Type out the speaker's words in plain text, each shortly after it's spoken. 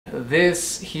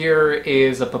This here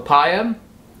is a papaya.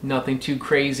 Nothing too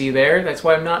crazy there. That's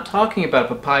why I'm not talking about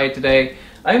papaya today.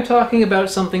 I'm talking about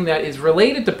something that is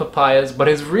related to papayas, but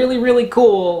is really, really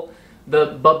cool.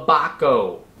 The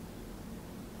Babaco.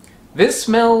 This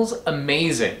smells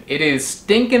amazing. It is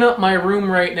stinking up my room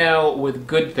right now with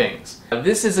good things.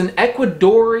 This is an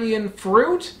Ecuadorian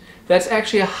fruit that's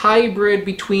actually a hybrid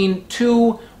between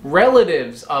two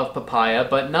relatives of papaya,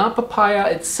 but not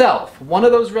papaya itself. One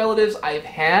of those relatives I've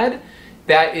had,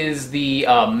 that is the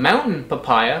mountain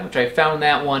papaya, which I found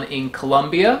that one in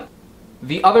Colombia.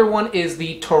 The other one is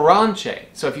the toronche.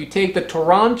 So if you take the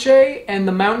toronche and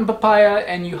the mountain papaya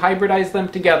and you hybridize them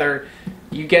together,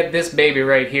 you get this baby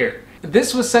right here.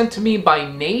 This was sent to me by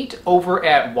Nate over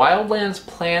at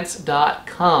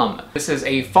wildlandsplants.com. This is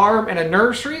a farm and a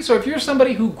nursery, so if you're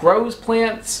somebody who grows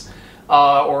plants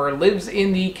or lives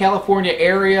in the California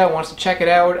area, wants to check it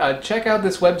out, check out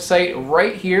this website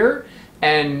right here.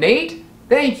 And Nate,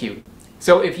 thank you.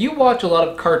 So if you watch a lot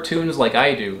of cartoons like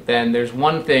I do, then there's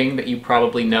one thing that you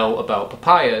probably know about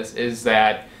papayas is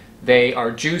that they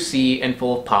are juicy and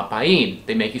full of papain.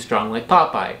 They make you strong like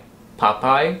Popeye.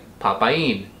 Popeye,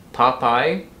 papain.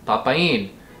 Popeye, papain.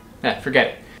 Forget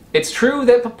it. It's true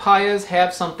that papayas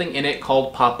have something in it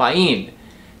called papain.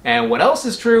 And what else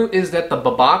is true is that the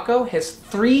Babaco has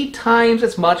 3 times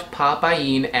as much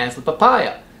papain as the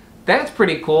papaya. That's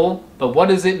pretty cool, but what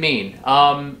does it mean?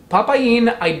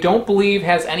 Papain, I don't believe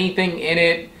has anything in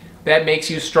it that makes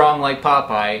you strong like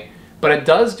Popeye, but it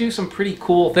does do some pretty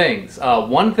cool things.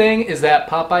 One thing is that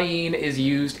papain is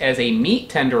used as a meat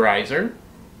tenderizer.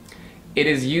 It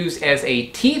is used as a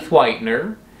teeth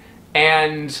whitener,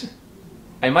 and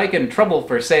I might get in trouble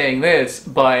for saying this,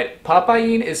 but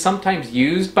papain is sometimes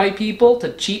used by people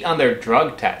to cheat on their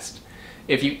drug test.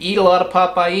 If you eat a lot of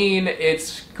papain,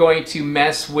 it's going to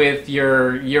mess with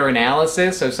your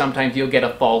urinalysis, so sometimes you'll get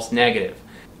a false negative.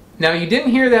 Now, you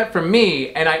didn't hear that from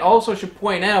me, and I also should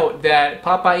point out that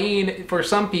papain, for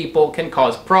some people, can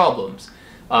cause problems.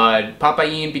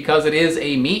 Papain, because it is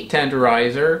a meat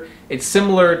tenderizer, it's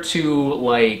similar to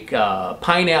like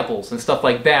pineapples and stuff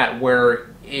like that, where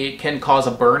it can cause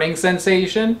a burning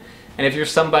sensation. And if you're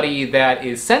somebody that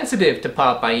is sensitive to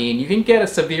papain, you can get a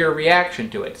severe reaction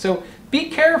to it. So be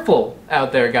careful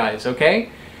out there, guys, okay?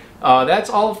 That's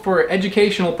all for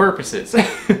educational purposes.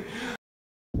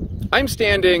 I'm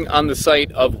standing on the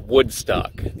site of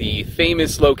Woodstock, the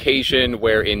famous location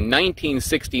where in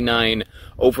 1969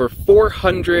 over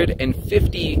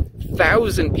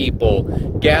 450,000 people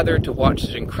gathered to watch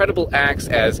such incredible acts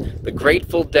as the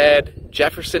Grateful Dead,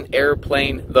 Jefferson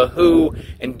Airplane, The Who,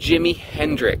 and Jimi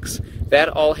Hendrix. That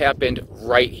all happened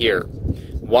right here.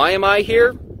 Why am I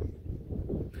here?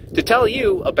 To tell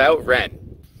you about Ren.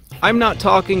 I'm not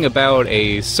talking about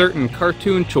a certain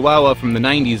cartoon chihuahua from the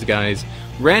 90s, guys.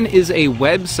 Ren is a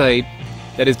website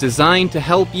that is designed to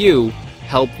help you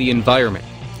help the environment.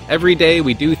 Every day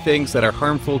we do things that are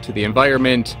harmful to the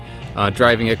environment,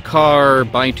 driving a car,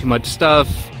 buying too much stuff,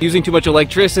 using too much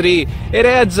electricity. It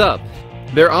adds up.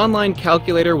 Their online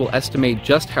calculator will estimate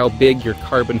just how big your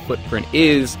carbon footprint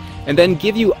is, and then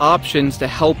give you options to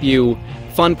help you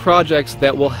fund projects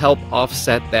that will help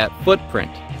offset that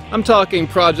footprint. I'm talking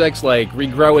projects like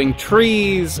regrowing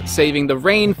trees, saving the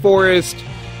rainforest,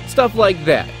 stuff like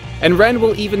that. And Ren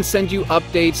will even send you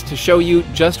updates to show you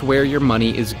just where your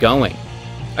money is going.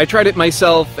 I tried it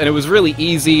myself, and it was really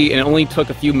easy, and it only took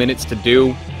a few minutes to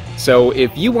do. So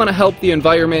if you want to help the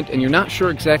environment and you're not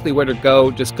sure exactly where to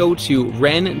go, just go to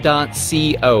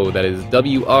ren.co, that is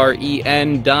WREN.co,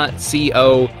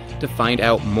 to find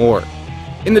out more.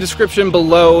 In the description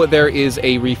below, there is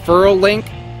a referral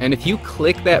link, and if you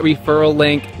click that referral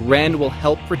link, Ren will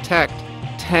help protect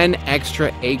 10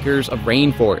 extra acres of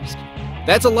rainforest.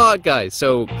 That's a lot, guys,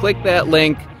 so click that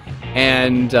link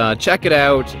and check it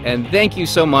out, and thank you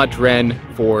so much, Ren,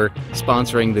 for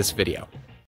sponsoring this video.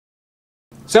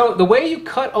 So the way you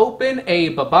cut open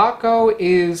a Babaco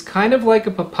is kind of like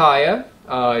a papaya.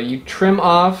 You trim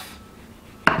off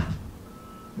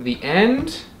the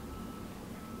end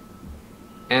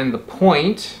and the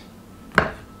point,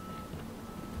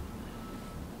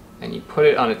 and you put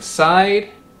it on its side,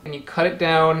 and you cut it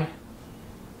down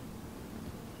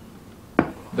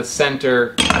the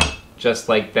center just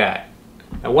like that.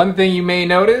 Now, one thing you may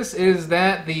notice is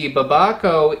that the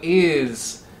Babaco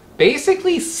is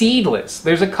basically seedless.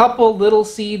 There's a couple little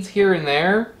seeds here and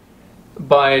there,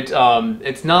 but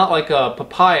it's not like a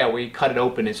papaya where you cut it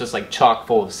open, it's just like chock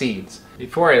full of seeds.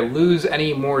 Before I lose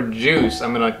any more juice,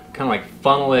 I'm gonna kind of like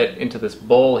funnel it into this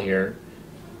bowl here.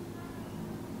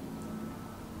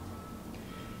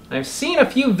 I've seen a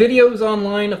few videos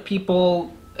online of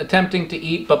people attempting to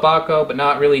eat Babaco, but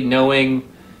not really knowing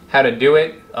how to do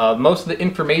it. Most of the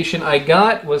information I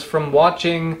got was from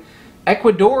watching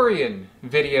Ecuadorian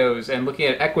videos and looking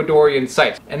at Ecuadorian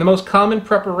sites. And the most common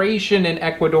preparation in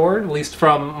Ecuador, at least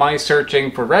from my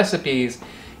searching for recipes,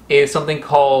 is something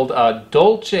called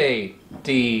dulce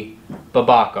de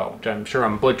Babaco, which I'm sure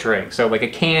I'm butchering. So like a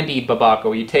candied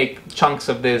Babaco. You take chunks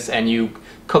of this and you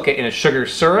cook it in a sugar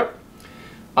syrup.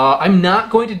 I'm not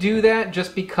going to do that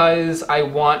just because I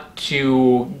want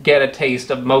to get a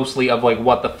taste of mostly of like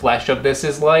what the flesh of this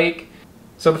is like.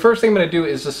 So the first thing I'm going to do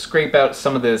is just scrape out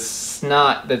some of this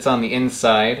snot that's on the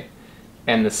inside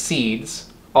and the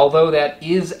seeds. Although that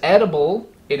is edible,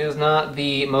 it is not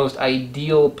the most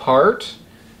ideal part.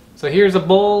 So here's a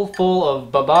bowl full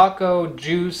of Babaco,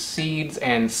 juice, seeds,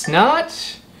 and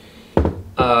snot.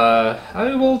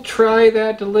 I will try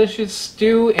that delicious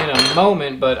stew in a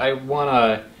moment, but I want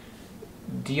to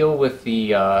deal with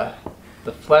the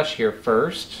flesh here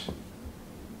first.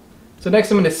 So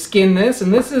next I'm going to skin this,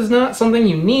 and this is not something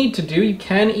you need to do. You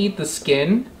can eat the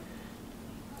skin,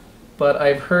 but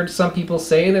I've heard some people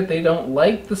say that they don't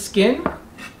like the skin.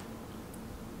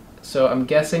 So I'm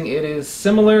guessing it is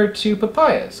similar to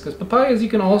papayas, because papayas you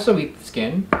can also eat the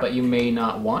skin, but you may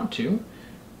not want to.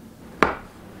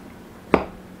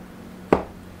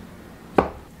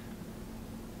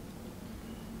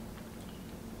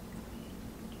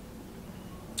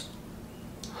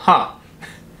 Huh.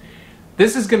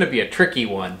 This is going to be a tricky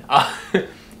one. I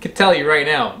can tell you right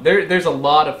now, there's a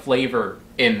lot of flavor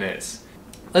in this.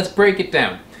 Let's break it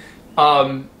down.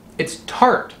 It's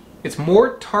tart. It's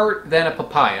more tart than a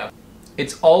papaya.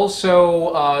 It's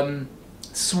also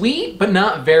sweet, but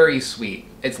not very sweet.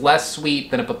 It's less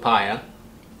sweet than a papaya.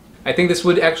 I think this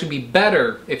would actually be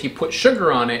better if you put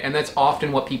sugar on it, and that's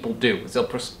often what people do, is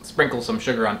they'll sprinkle some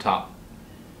sugar on top.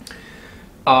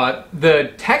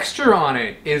 The texture on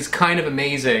it is kind of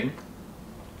amazing.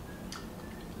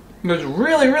 It's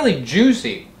really, really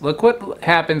juicy. Look what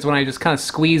happens when I just kind of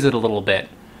squeeze it a little bit.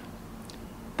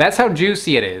 That's how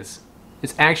juicy it is.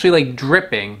 It's actually like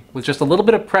dripping with just a little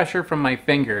bit of pressure from my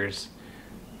fingers.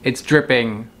 It's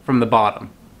dripping from the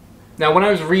bottom. Now, when I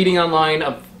was reading online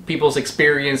of people's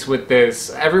experience with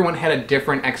this, everyone had a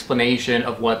different explanation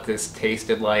of what this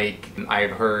tasted like.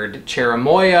 I've heard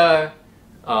cherimoya.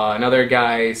 Another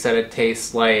guy said it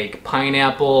tastes like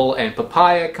pineapple and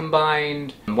papaya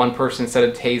combined. One person said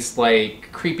it tastes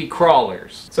like creepy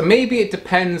crawlers. So maybe it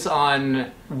depends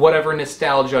on whatever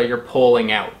nostalgia you're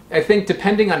pulling out. I think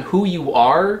depending on who you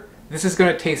are, this is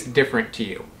going to taste different to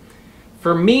you.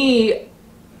 For me,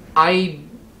 I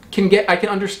can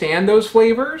understand those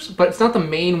flavors, but it's not the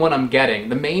main one I'm getting.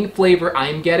 The main flavor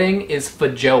I'm getting is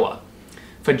feijoa.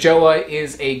 Feijoa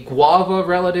is a guava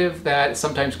relative that is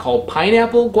sometimes called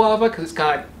pineapple guava because it's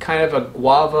got kind of a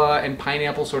guava and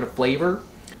pineapple sort of flavor.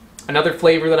 Another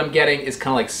flavor that I'm getting is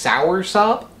kind of like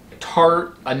soursop,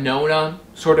 tart, annona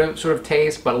sort of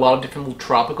taste, but a lot of different little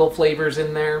tropical flavors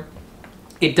in there.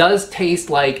 It does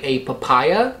taste like a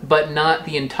papaya, but not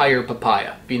the entire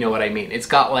papaya, if you know what I mean. It's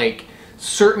got like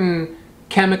certain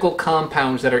chemical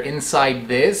compounds that are inside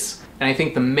this, and I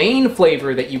think the main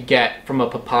flavor that you get from a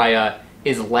papaya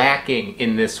is lacking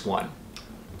in this one.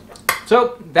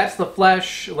 So that's the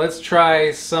flesh. Let's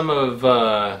try some of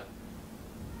the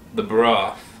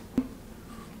broth.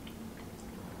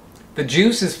 The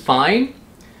juice is fine,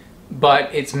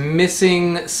 but it's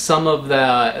missing some of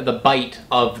the bite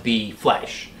of the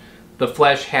flesh. The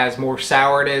flesh has more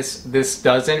sourness. This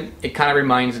doesn't. It kind of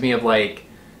reminds me of like,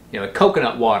 you know,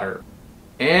 coconut water.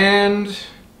 And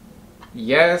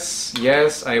yes,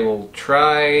 I will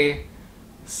try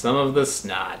some of the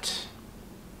snot.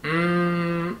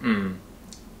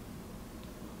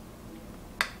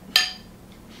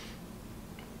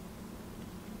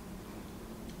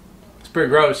 It's pretty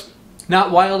gross.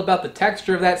 Not wild about the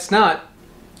texture of that snot,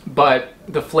 but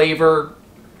the flavor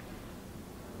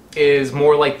is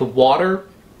more like the water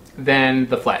than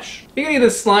the flesh. You can eat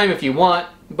this slime if you want,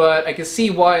 but I can see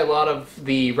why a lot of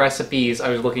the recipes I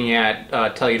was looking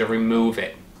at tell you to remove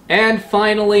it. And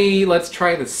finally, let's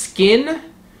try the skin.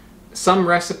 Some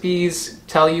recipes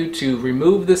tell you to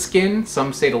remove the skin,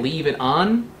 some say to leave it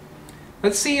on.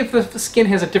 Let's see if the skin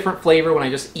has a different flavor when I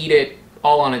just eat it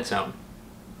all on its own.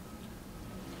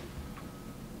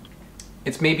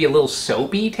 It's maybe a little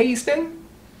soapy tasting.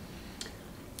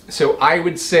 So I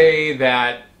would say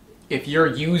that if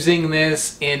you're using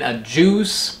this in a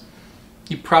juice,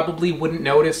 you probably wouldn't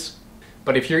notice.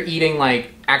 But if you're eating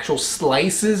like actual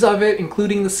slices of it,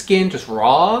 including the skin, just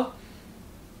raw,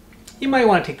 you might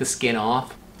want to take the skin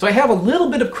off. So I have a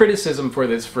little bit of criticism for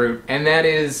this fruit, and that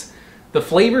is the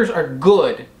flavors are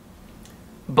good,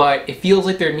 but it feels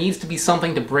like there needs to be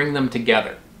something to bring them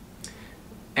together.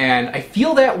 And I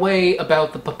feel that way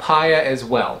about the papaya as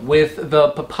well. With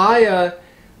the papaya,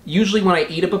 usually when I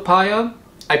eat a papaya,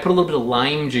 I put a little bit of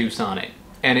lime juice on it,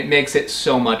 and it makes it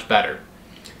so much better.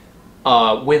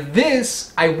 With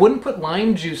this, I wouldn't put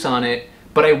lime juice on it,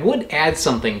 but I would add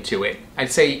something to it.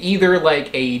 I'd say either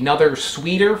like another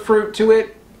sweeter fruit to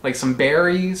it, like some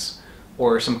berries,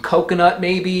 or some coconut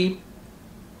maybe,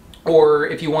 or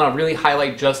if you want to really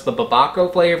highlight just the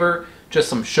Babaco flavor, just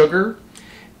some sugar.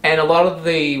 And a lot of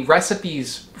the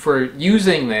recipes for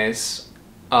using this,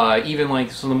 even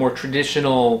like some of the more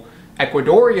traditional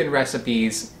Ecuadorian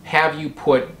recipes, have you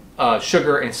put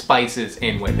sugar and spices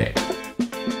in with it.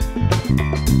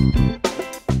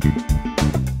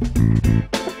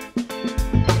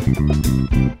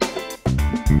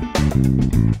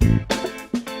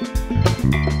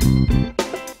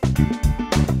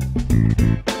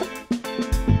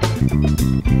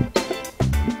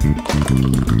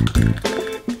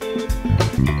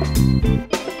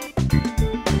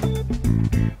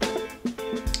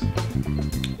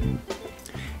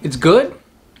 It's good,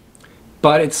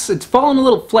 but it's fallen a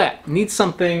little flat. It needs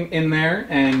something in there,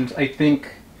 and I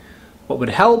think what would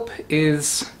help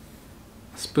is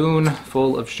a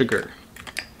spoonful of sugar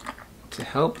to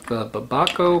help the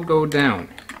Babaco go down.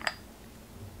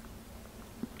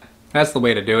 That's the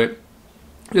way to do it.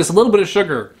 Just a little bit of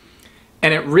sugar,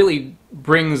 and it really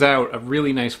brings out a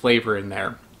really nice flavor in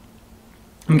there.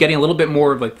 I'm getting a little bit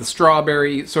more of like the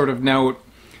strawberry sort of note.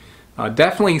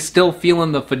 Definitely still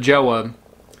feeling the feijoa.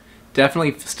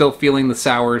 Definitely still feeling the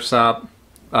soursop.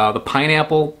 The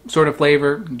pineapple sort of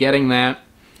flavor, getting that.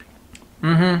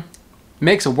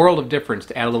 Makes a world of difference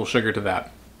to add a little sugar to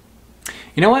that.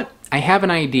 You know what? I have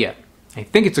an idea. I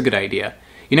think it's a good idea.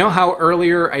 You know how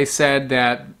earlier I said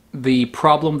that the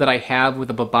problem that I have with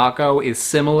the Babaco is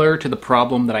similar to the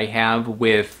problem that I have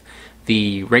with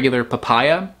the regular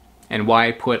papaya, and why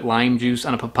I put lime juice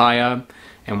on a papaya,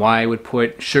 and why I would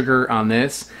put sugar on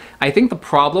this? I think the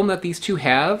problem that these two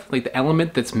have, like the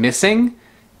element that's missing,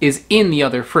 is in the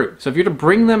other fruit. So if you're to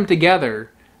bring them together,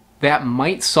 that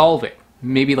might solve it.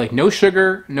 Maybe like no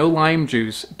sugar, no lime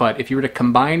juice, but if you were to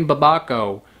combine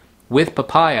Babaco with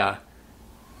papaya,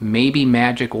 maybe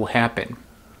magic will happen.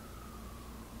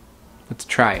 Let's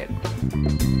try it.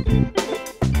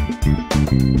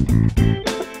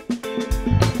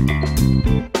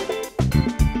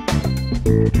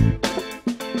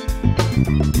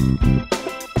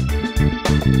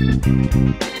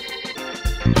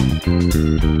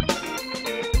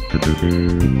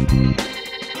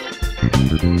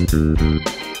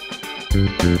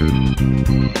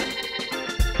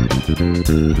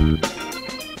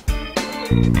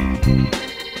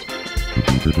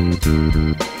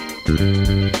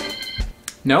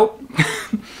 Nope.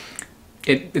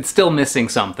 It's still missing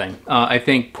something. I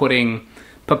think putting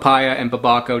papaya and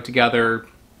Babaco together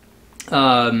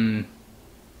didn't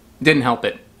help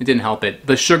it. It didn't help it.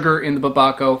 The sugar in the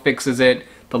Babaco fixes it.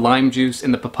 The lime juice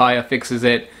in the papaya fixes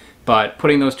it. But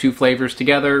putting those two flavors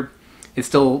together, it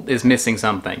still is missing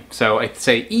something. So I'd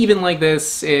say even like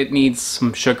this, it needs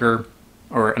some sugar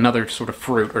or another sort of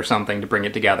fruit or something to bring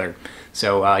it together.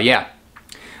 So yeah,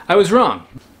 I was wrong.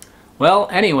 Well,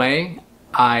 anyway,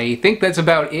 I think that's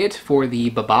about it for the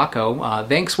Babaco.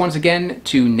 Thanks once again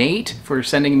to Nate for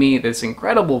sending me this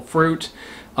incredible fruit.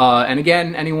 And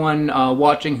again, anyone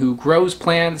watching who grows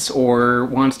plants or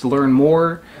wants to learn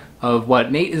more of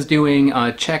what Nate is doing,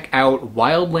 check out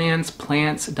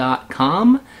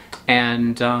wildlandsplants.com,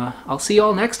 and I'll see you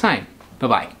all next time.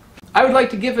 Bye-bye. I would like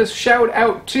to give a shout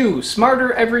out to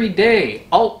Smarter Every Day,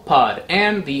 AltPod,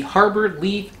 and the Harbor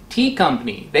Leaf Tea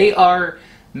Company. They are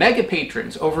mega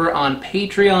patrons over on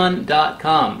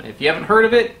patreon.com. If you haven't heard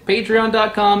of it,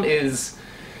 patreon.com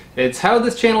it's how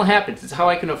this channel happens. It's how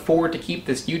I can afford to keep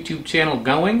this YouTube channel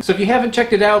going. So if you haven't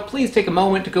checked it out, please take a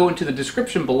moment to go into the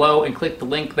description below and click the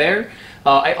link there.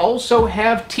 I also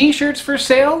have t-shirts for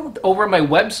sale over at my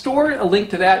web store. A link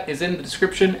to that is in the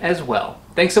description as well.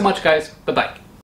 Thanks so much, guys. Bye-bye.